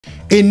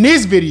In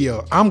this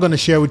video, I'm gonna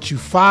share with you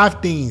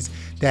 5 things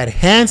that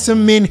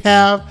handsome men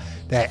have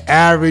that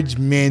average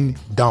men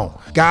don't.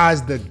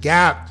 Guys, the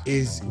gap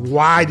is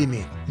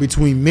widening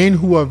between men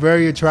who are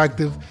very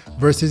attractive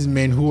versus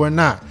men who are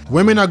not.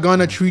 Women are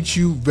gonna treat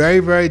you very,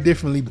 very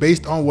differently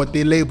based on what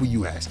they label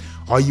you as.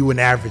 Are you an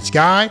average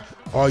guy?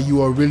 Or are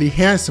you a really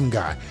handsome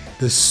guy?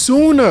 The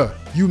sooner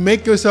you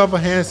make yourself a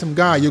handsome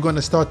guy, you're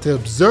gonna start to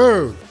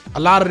observe a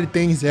lot of the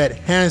things that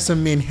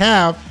handsome men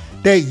have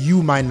that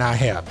you might not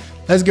have.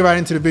 Let's get right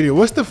into the video.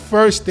 What's the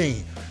first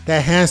thing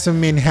that handsome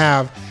men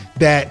have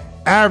that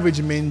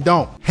average men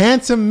don't?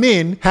 Handsome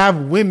men have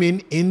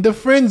women in the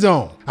friend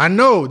zone. I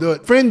know, the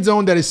friend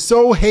zone that is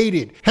so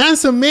hated.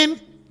 Handsome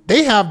men,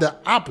 they have the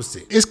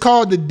opposite. It's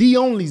called the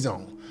D-only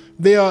zone.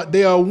 They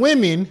are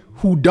women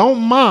who don't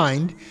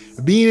mind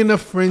being in the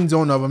friend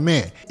zone of a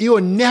man.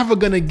 You're never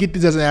gonna get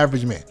this as an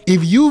average man.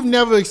 If you've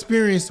never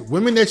experienced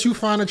women that you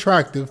find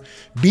attractive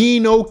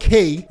being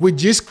okay with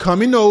just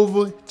coming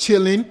over,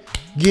 chilling,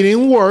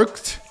 getting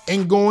worked,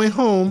 and going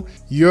home,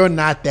 you're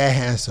not that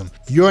handsome.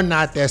 You're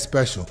not that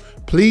special.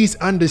 Please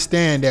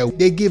understand that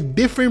they give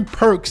different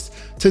perks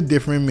to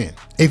different men.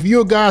 If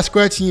you're a guy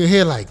scratching your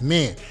head like,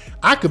 man,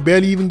 I could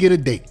barely even get a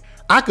date.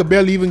 I could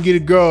barely even get a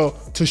girl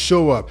to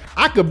show up.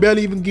 I could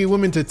barely even get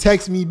women to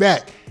text me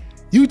back.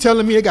 You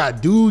telling me they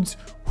got dudes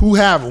who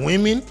have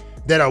women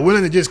that are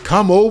willing to just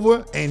come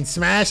over and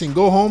smash and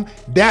go home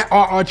that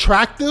are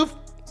attractive?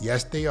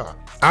 Yes, they are.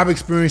 I've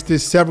experienced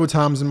this several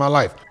times in my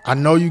life. I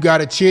know you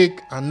got a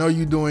chick. I know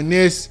you doing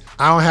this.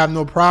 I don't have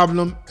no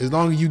problem. As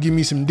long as you give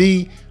me some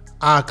D,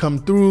 I'll come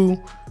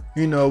through.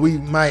 You know, we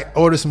might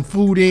order some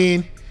food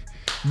in.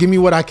 Give me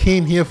what I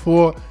came here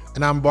for,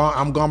 and I'm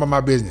gone by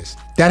my business.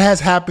 That has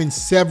happened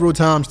several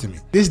times to me.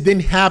 This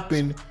didn't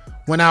happen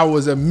when I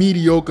was a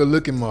mediocre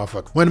looking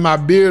motherfucker. When my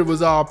beard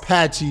was all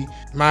patchy,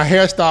 my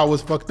hairstyle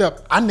was fucked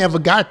up. I never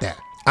got that.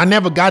 I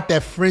never got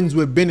that friends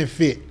with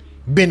benefit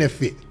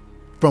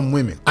from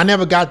women. I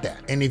never got that.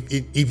 And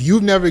if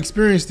you've never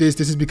experienced this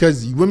is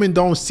because women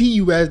don't see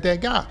you as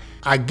that guy.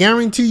 I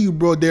guarantee you,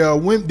 bro, there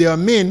are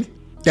men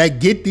that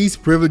get these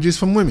privileges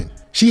from women.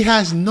 She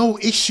has no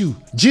issue.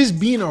 Just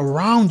being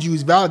around you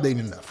is validating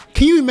enough.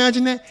 Can you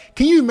imagine that?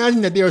 Can you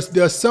imagine that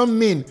there are some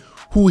men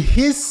who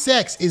his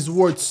sex is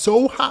worth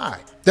so high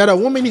that a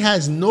woman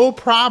has no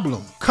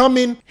problem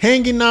coming,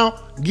 hanging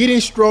out, getting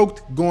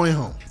stroked, going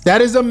home?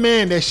 That is a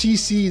man that she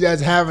sees as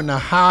having a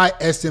high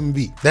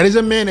SMV. That is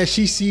a man that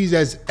she sees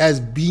as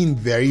being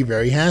very,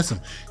 very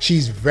handsome.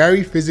 She's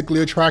very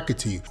physically attracted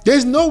to you.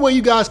 There's no way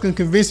you guys can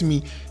convince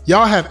me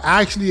y'all have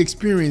actually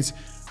experienced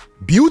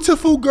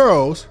beautiful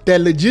girls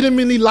that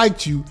legitimately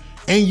liked you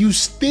and you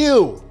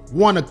still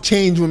want to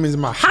change women's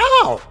mind.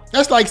 How?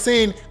 That's like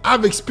saying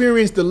I've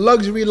experienced the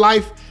luxury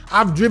life.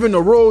 I've driven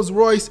a Rolls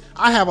Royce.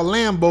 I have a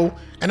Lambo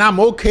and I'm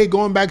okay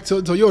going back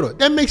to Toyota.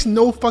 That makes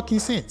no fucking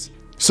sense.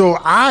 So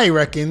I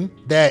reckon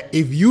that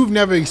if you've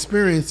never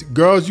experienced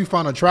girls you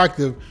found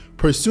attractive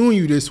pursuing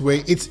you this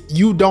way,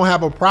 you don't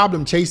have a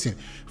problem chasing.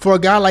 For a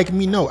guy like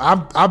me, no.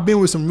 I've been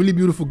with some really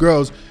beautiful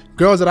girls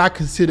that I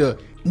consider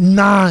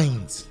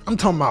 9s. I'm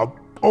talking about,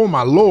 oh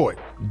my Lord.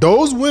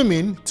 Those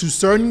women, to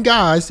certain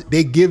guys,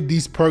 they give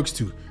these perks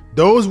to.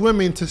 Those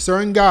women, to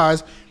certain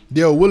guys,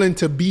 they're willing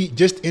to be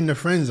just in the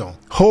friend zone,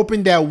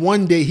 hoping that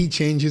one day he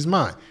changes his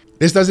mind.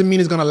 This doesn't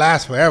mean it's gonna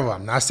last forever.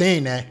 I'm not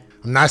saying that.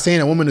 I'm not saying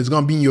a woman is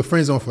gonna be in your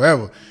friend zone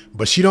forever,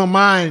 but she don't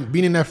mind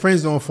being in that friend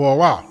zone for a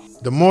while.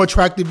 The more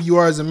attractive you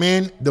are as a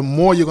man, the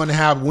more you're gonna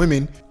have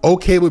women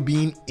okay with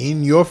being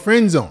in your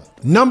friend zone.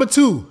 Number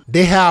 2,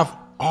 they have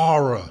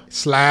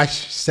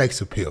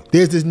aura/sex appeal.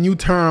 There's this new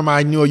term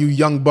I know you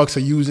young bucks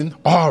are using,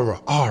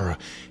 aura.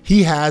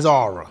 He has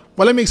aura.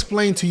 Well, let me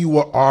explain to you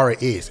what aura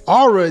is.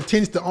 Aura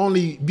tends to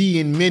only be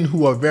in men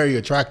who are very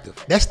attractive.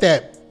 That's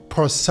that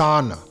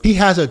persona. He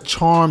has a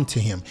charm to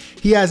him.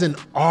 He has an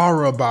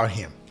aura about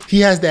him. He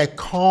has that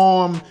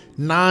calm,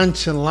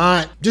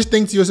 nonchalant. Just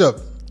think to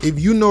yourself, if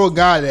you know a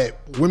guy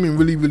that women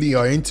really, really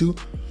are into,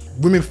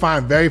 women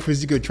find very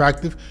physically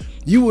attractive,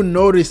 you will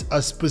notice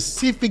a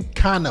specific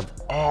kind of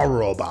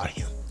aura about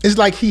him. It's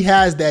like he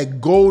has that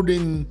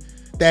golden,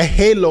 that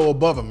halo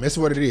above him. That's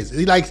what it is.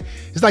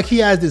 It's like he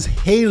has this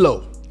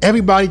halo.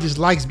 Everybody just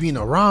likes being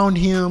around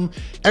him.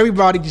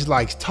 Everybody just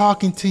likes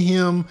talking to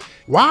him.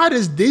 Why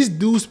does this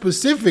dude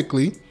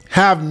specifically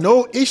have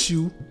no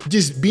issue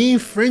just being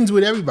friends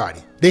with everybody?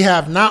 They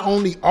have not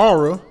only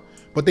aura,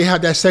 but they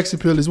have that sex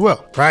appeal as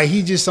well, right?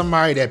 He's just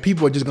somebody that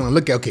people are just gonna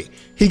look at, okay,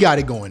 he got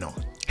it going on.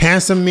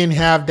 Handsome men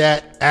have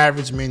that,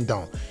 average men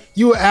don't.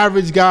 You an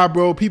average guy,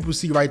 bro, people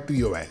see right through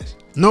your ass.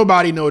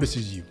 Nobody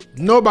notices you.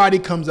 Nobody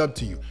comes up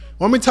to you.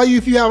 Want me to tell you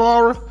if you have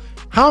aura?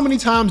 How many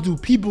times do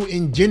people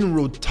in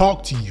general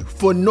talk to you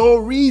for no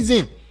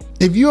reason?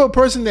 If you're a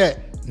person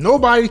that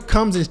nobody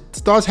comes and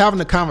starts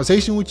having a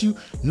conversation with you,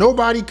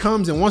 nobody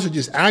comes and wants to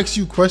just ask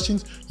you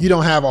questions, you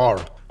don't have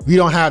aura. You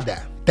don't have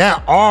that.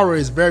 That aura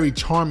is very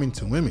charming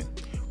to women.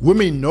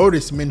 Women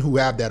notice men who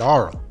have that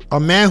aura. A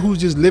man who's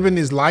just living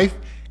his life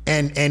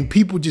and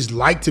people just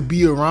like to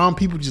be around,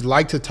 people just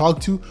like to talk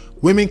to,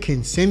 women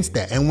can sense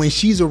that. And when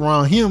she's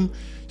around him,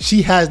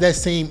 she has that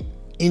same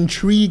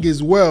intrigue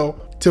as well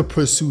to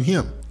pursue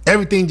him.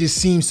 Everything just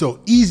seems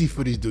so easy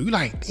for this dude. You're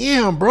like,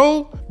 damn,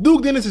 bro.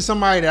 Duke Dennis is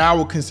somebody that I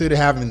would consider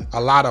having a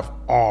lot of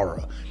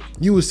aura.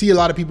 You will see a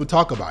lot of people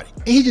talk about it.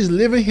 And he's just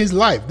living his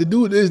life. The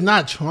dude is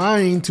not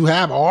trying to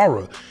have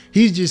aura.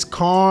 He's just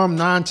calm,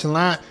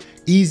 nonchalant,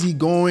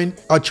 easygoing,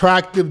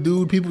 attractive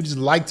dude. People just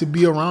like to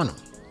be around him.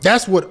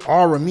 That's what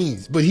aura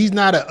means. But he's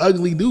not an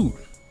ugly dude.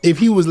 If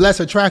he was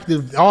less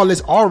attractive, all this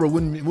aura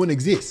wouldn't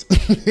exist.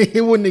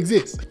 It wouldn't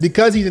exist.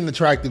 Because he's an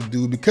attractive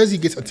dude, because he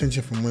gets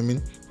attention from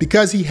women,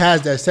 because he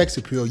has that sex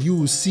appeal, you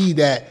will see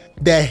that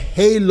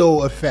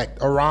halo effect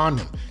around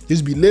him.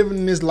 Just be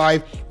living his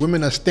life.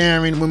 Women are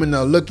staring, women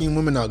are looking,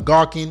 women are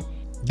gawking.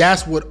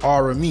 That's what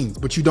aura means.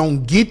 But you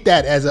don't get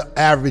that as an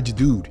average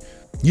dude.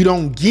 You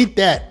don't get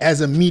that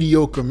as a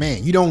mediocre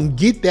man. You don't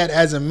get that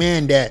as a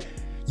man that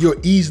you're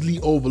easily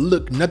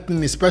overlooked.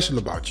 Nothing is special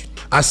about you.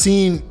 I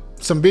seen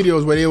some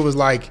videos where it was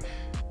like,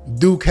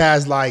 Duke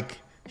has like,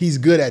 he's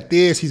good at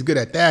this, he's good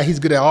at that, he's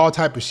good at all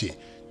type of shit.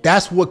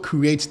 That's what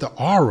creates the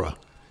aura.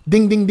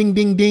 Ding, ding, ding,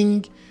 ding,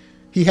 ding.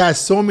 He has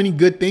so many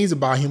good things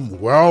about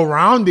him,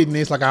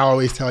 well-roundedness, like I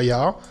always tell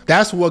y'all.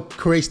 That's what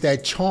creates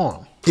that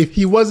charm. If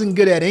he wasn't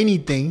good at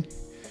anything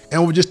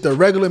and was just a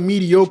regular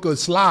mediocre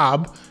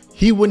slob,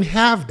 he wouldn't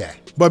have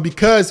that. But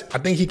because I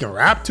think he can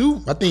rap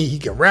too, I think he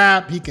can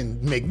rap, he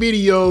can make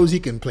videos, he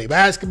can play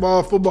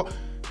basketball, football.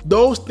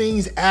 Those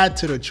things add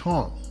to the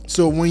charm.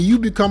 So when you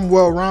become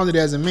well-rounded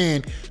as a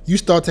man, you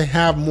start to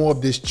have more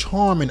of this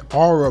charm and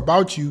aura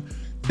about you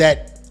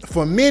that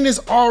for men is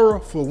aura,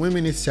 for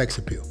women is sex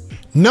appeal.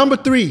 Number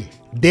 3,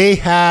 they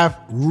have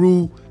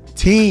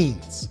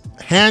routines.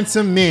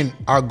 Handsome men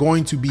are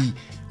going to be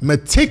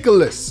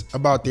meticulous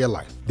about their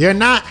life. They're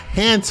not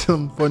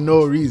handsome for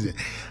no reason.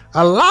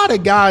 A lot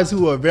of guys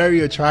who are very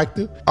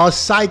attractive are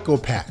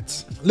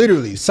psychopaths.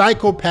 Literally,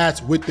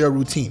 psychopaths with their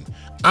routine.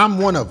 I'm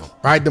one of them,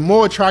 right? The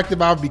more attractive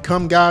I've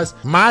become, guys,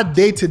 my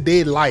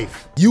day-to-day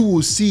life, you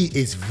will see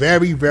is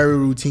very, very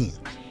routine.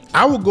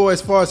 I will go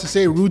as far as to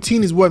say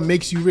routine is what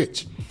makes you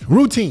rich.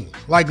 Routine,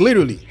 like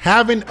literally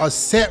having a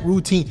set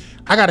routine.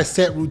 I got a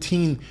set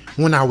routine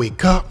when I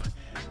wake up,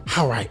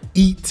 how I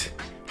eat,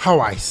 how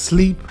I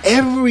sleep,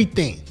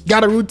 everything.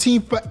 Got a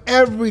routine for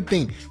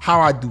everything. How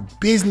I do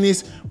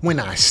business, when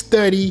I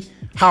study,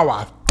 how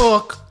I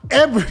fuck,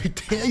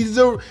 everything.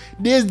 So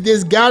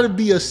there's gotta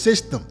be a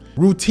system.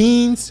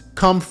 Routines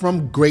come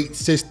from great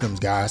systems,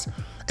 guys.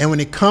 And when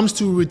it comes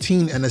to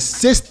routine and a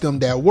system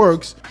that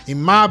works,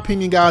 in my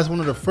opinion, guys, one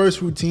of the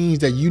first routines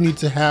that you need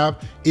to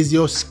have is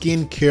your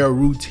skincare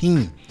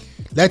routine.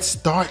 Let's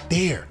start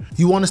there.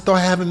 You want to start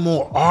having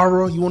more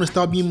aura, you want to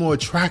start being more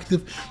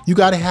attractive, you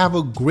got to have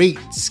a great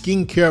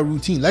skincare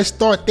routine. Let's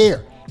start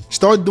there.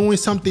 Start doing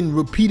something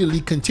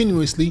repeatedly,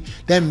 continuously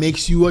that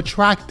makes you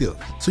attractive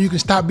so you can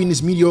stop being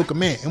this mediocre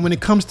man. And when it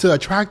comes to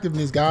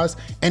attractiveness, guys,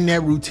 and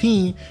that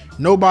routine,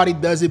 nobody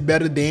does it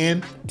better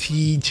than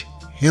Tej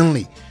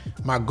Henley.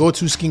 My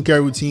go-to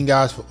skincare routine,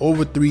 guys, for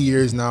over 3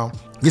 years now.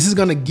 This is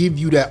gonna give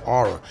you that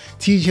aura.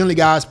 Tej Henley,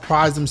 guys,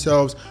 prides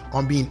themselves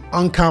on being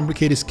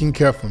uncomplicated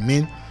skincare for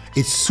men.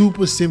 It's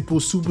super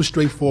simple, super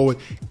straightforward.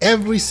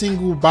 Every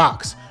single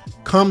box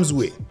comes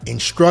with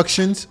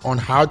instructions on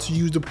how to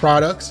use the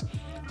products,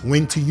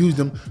 when to use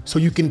them, so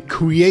you can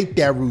create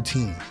that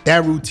routine.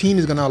 That routine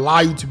is gonna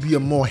allow you to be a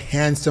more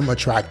handsome,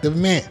 attractive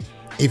man.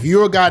 If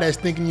you're a guy that's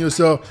thinking to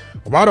yourself,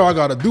 why do I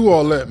gotta do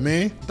all that,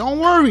 man? Don't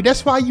worry,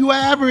 that's why you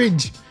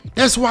average.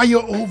 That's why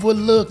you're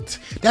overlooked.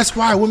 That's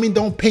why women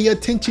don't pay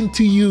attention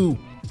to you,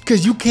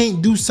 because you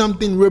can't do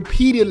something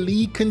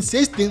repeatedly,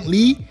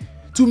 consistently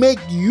to make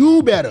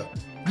you better.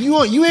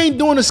 You ain't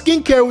doing a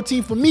skincare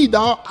routine for me,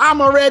 dog.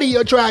 I'm already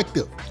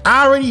attractive.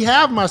 I already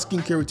have my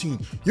skincare routine.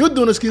 You're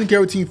doing a skincare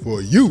routine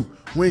for you.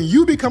 When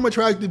you become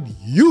attractive,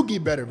 you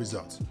get better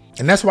results.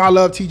 And that's why I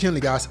love Tej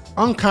Henley, guys.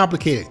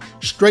 Uncomplicated,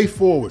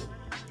 straightforward.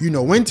 You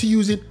know when to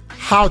use it,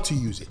 how to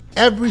use it.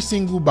 Every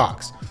single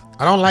box.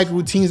 I don't like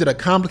routines that are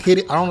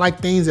complicated. I don't like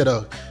things that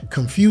are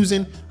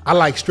confusing. I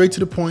like straight to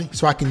the point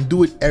so I can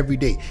do it every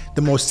day.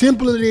 The more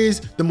simple it is,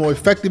 the more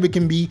effective it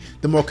can be,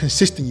 the more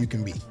consistent you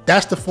can be.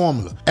 That's the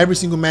formula. Every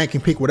single man can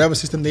pick whatever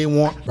system they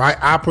want, right?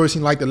 I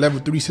personally like the level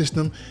 3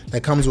 system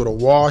that comes with a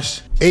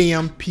wash,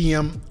 AM,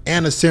 PM,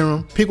 and a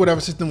serum. Pick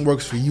whatever system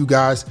works for you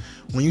guys.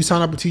 When you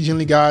sign up with Tej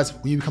Henley, guys,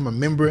 when you become a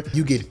member,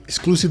 you get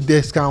exclusive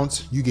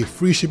discounts, you get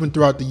free shipping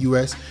throughout the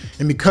US.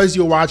 And because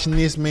you're watching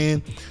this,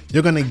 man,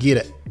 you're gonna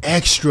get an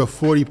extra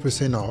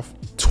 40% off,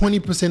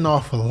 20%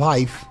 off for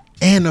life,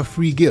 and a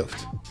free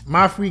gift.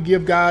 My free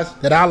gift, guys,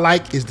 that I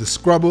like is the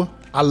scrubber.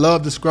 I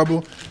love the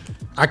scrubber.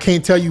 I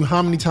can't tell you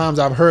how many times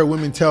I've heard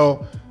women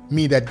tell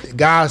me that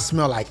guys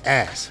smell like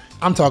ass.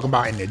 I'm talking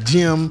about in the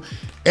gym,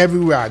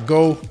 everywhere I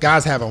go,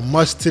 guys have a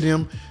musk to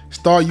them.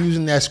 Start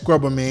using that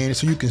scrubber, man,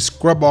 so you can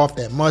scrub off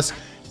that musk.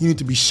 You need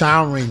to be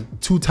showering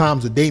 2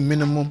 times a day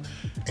minimum.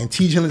 And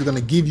Tej Henley is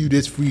gonna give you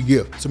this free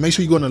gift. So make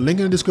sure you go in the link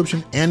in the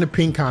description and the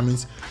pinned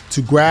comments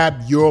to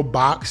grab your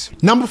box.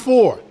 Number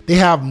 4, they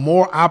have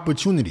more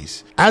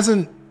opportunities. As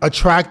an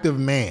attractive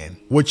man,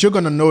 what you're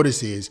gonna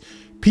notice is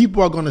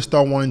people are going to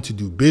start wanting to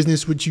do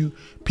business with you.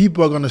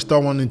 People are going to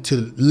start wanting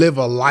to live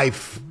a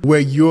life where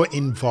you're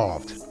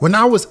involved. When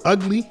I was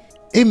ugly,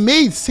 it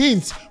made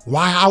sense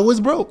why I was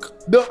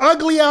broke. The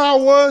uglier I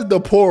was, the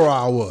poorer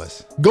I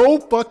was. Go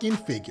fucking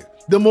figure.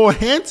 The more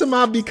handsome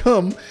I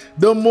become,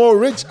 the more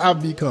rich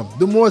I've become,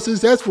 the more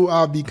successful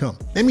I've become.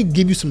 Let me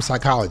give you some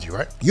psychology,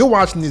 right? You're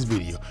watching this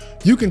video.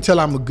 You can tell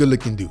I'm a good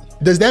looking dude.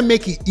 Does that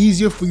make it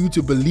easier for you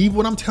to believe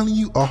what I'm telling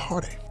you or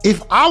harder?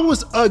 If I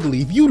was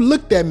ugly, if you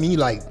looked at me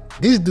like,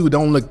 this dude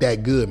don't look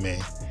that good, man,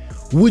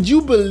 would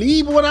you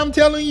believe what I'm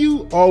telling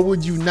you or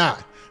would you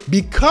not?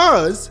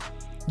 Because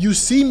you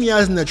see me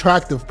as an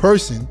attractive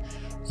person,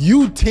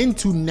 you tend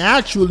to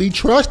naturally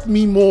trust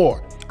me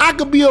more. I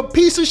could be a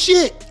piece of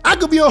shit. I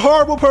could be a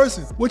horrible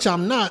person, which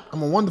I'm not.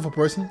 I'm a wonderful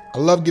person. I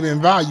love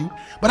giving value,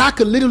 but I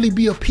could literally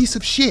be a piece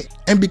of shit.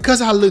 And because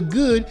I look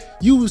good,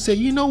 you will say,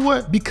 you know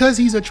what? Because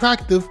he's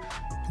attractive,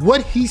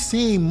 what he's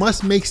saying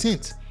must make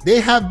sense.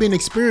 There have been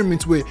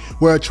experiments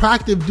where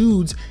attractive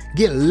dudes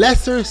get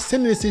lesser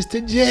sentences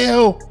to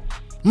jail.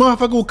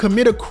 Motherfucker will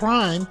commit a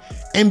crime,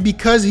 and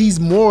because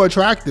he's more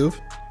attractive,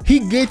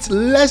 he gets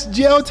less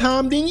jail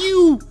time than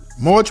you.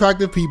 More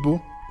attractive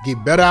people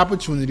get better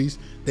opportunities.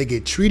 They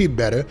get treated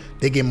better.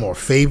 They get more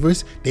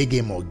favors. They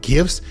get more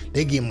gifts.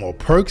 They get more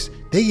perks.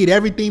 They get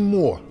everything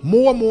more.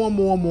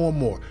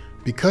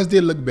 Because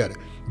they look better.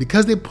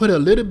 Because they put a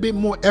little bit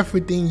more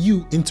effort than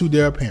you into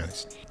their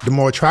appearance. The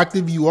more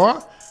attractive you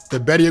are, the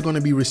better you're going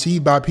to be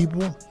received by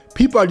people.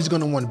 People are just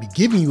going to want to be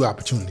giving you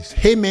opportunities.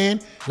 Hey man,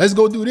 let's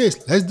go do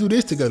this. Let's do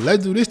this together.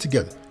 Let's do this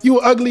together. You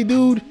an ugly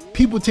dude?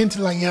 People tend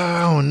to like,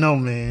 yeah, I don't know,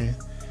 man.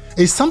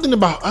 It's something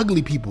about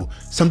ugly people,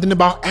 something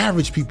about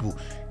average people.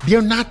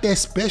 They're not that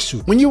special.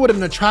 When you're with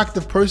an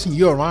attractive person,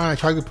 you're around an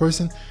attractive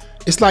person,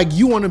 it's like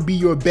you want to be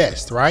your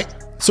best, right?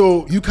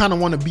 So you kind of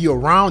want to be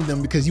around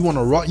them because you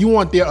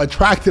want their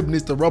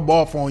attractiveness to rub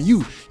off on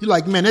you. You're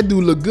like, man, that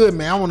dude look good,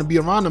 man. I want to be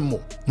around him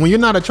more. When you're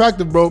not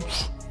attractive, bro,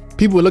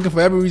 people are looking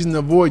for every reason to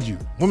avoid you.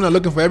 Women are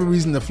looking for every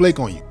reason to flake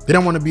on you. They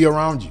don't want to be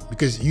around you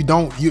because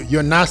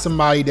you're not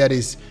somebody that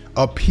is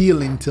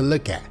appealing to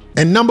look at.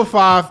 And number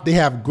 5, they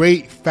have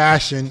great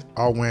fashion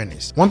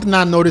awareness. One thing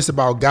I notice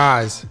about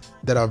guys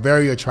that are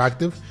very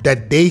attractive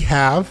that they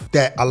have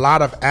that a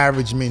lot of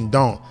average men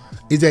don't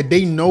is that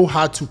they know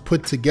how to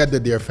put together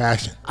their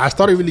fashion. I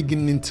started really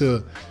getting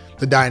into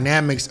the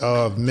dynamics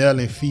of male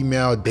and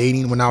female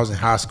dating when I was in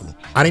high school.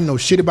 I didn't know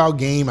shit about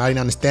game. I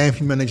didn't understand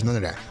female nature, none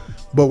of that.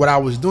 But what I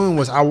was doing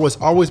was I was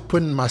always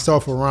putting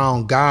myself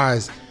around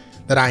guys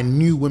that I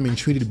knew women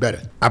treated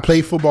better. I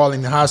played football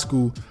in high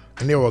school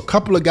and there were a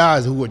couple of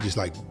guys who were just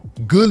like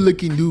good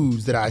looking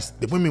dudes that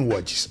the women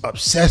were just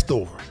obsessed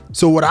over.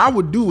 So what I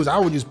would do is I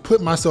would just put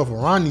myself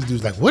around these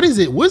dudes like, what is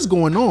it? What's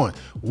going on?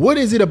 What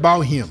is it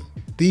about him?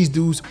 These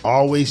dudes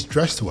always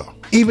dressed well.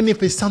 Even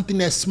if it's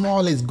something as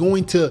small as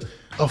going to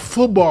a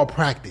football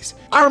practice.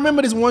 I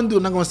remember this one dude,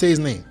 I'm not gonna say his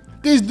name.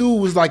 This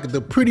dude was like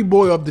the pretty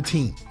boy of the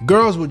team.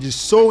 Girls were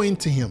just so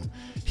into him.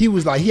 He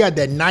had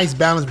that nice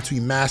balance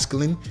between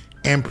masculine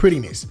and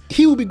prettiness.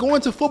 He would be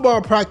going to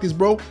football practice,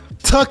 bro,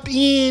 tucked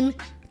in,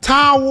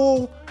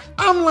 towel.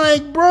 I'm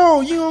like,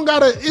 bro, you don't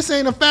gotta, this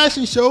ain't a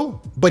fashion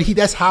show. But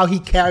that's how he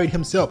carried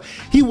himself.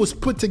 He was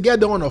put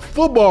together on a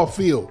football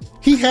field.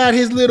 He had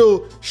his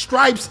little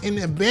stripes and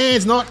the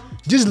bands,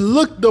 just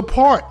looked the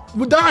part.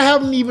 Without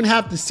having even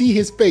have to see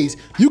his face,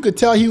 you could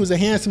tell he was a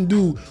handsome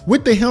dude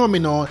with the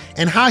helmet on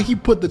and how he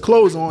put the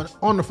clothes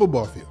on the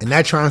football field. And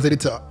that translated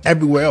to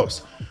everywhere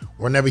else.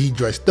 Whenever he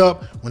dressed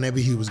up, whenever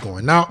he was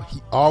going out, he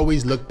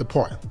always looked the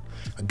part.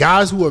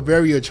 Guys who are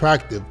very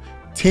attractive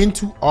tend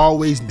to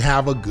always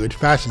have a good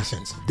fashion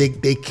sense.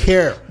 They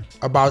care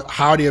about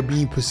how they're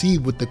being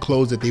perceived with the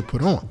clothes that they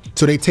put on.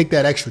 So they take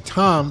that extra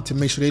time to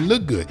make sure they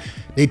look good.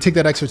 They take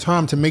that extra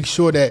time to make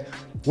sure that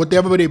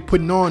whatever they're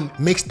putting on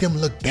makes them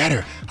look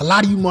better. A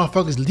lot of you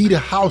motherfuckers leave the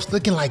house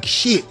looking like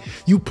shit.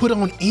 You put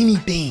on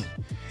anything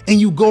and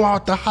you go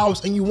out the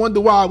house and you wonder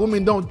why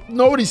women don't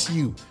notice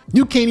you.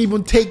 You can't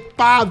even take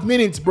 5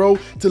 minutes, bro,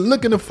 to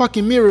look in the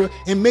fucking mirror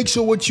and make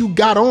sure what you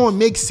got on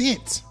makes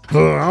sense.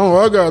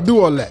 I gotta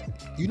do all that.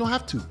 You don't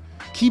have to.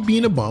 Keep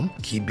being a bum,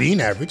 keep being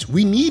average.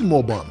 We need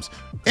more bums.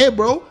 Hey,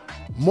 bro,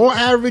 more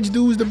average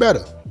dudes, the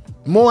better.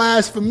 More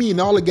ass for me and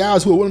all the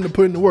guys who are willing to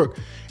put in the work.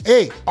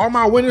 Hey, all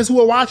my winners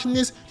who are watching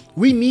this,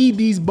 we need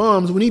these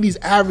bums. We need these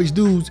average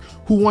dudes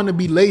who want to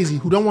be lazy,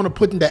 who don't want to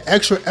put in that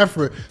extra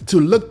effort to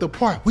look the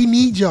part. We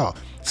need y'all.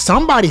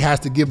 Somebody has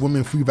to give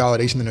women free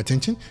validation and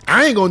attention.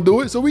 I ain't gonna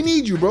do it, so we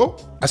need you, bro.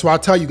 That's why I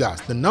tell you guys,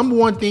 the number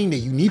one thing that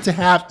you need to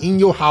have in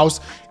your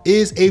house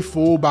is a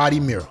full body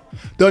mirror.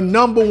 The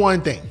number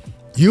one thing.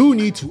 You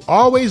need to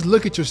always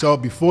look at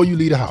yourself before you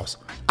leave the house.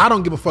 I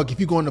don't give a fuck if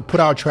you're going to put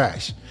out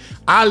trash.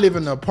 I live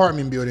in an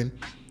apartment building,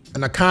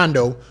 in a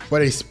condo,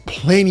 where there's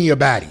plenty of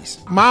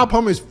baddies. My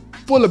apartment is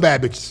full of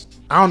bad bitches.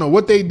 I don't know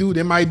what they do.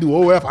 They might do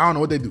OF. I don't know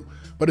what they do.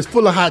 But it's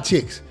full of hot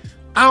chicks.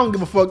 I don't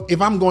give a fuck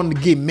if I'm going to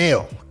get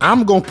mail.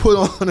 I'm going to put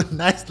on a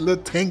nice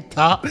little tank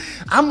top.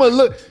 I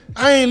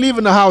ain't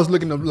leaving the house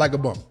looking like a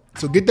bum.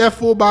 So get that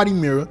full body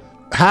mirror.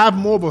 Have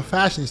more of a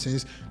fashion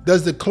sense.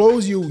 Does the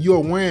clothes you're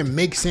wearing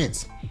make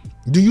sense?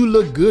 Do you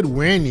look good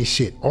wearing this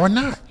shit or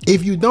not?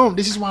 If you don't,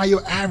 this is why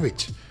you're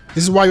average.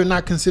 This is why you're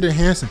not considered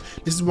handsome.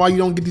 This is why you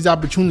don't get these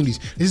opportunities.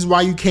 This is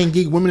why you can't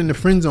get women in the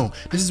friend zone.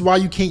 This is why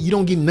you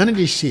don't get none of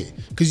this shit,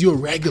 because you're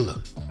regular.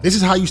 This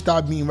is how you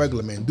stop being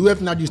regular, man. Do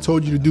everything I just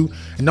told you to do.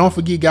 And don't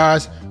forget,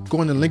 guys,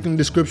 go in the link in the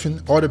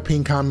description or the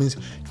pinned comments.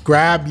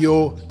 Grab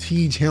your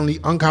Tiege Henley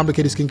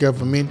Uncomplicated Skincare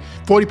for Men.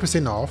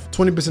 40% off,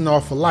 20%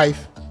 off for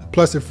life,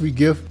 plus a free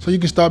gift. So you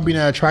can start being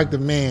an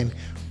attractive man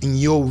in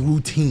your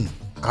routine.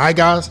 All right,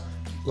 guys?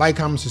 Like,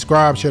 comment,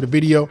 subscribe, share the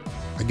video.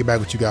 I'll get back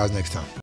with you guys next time.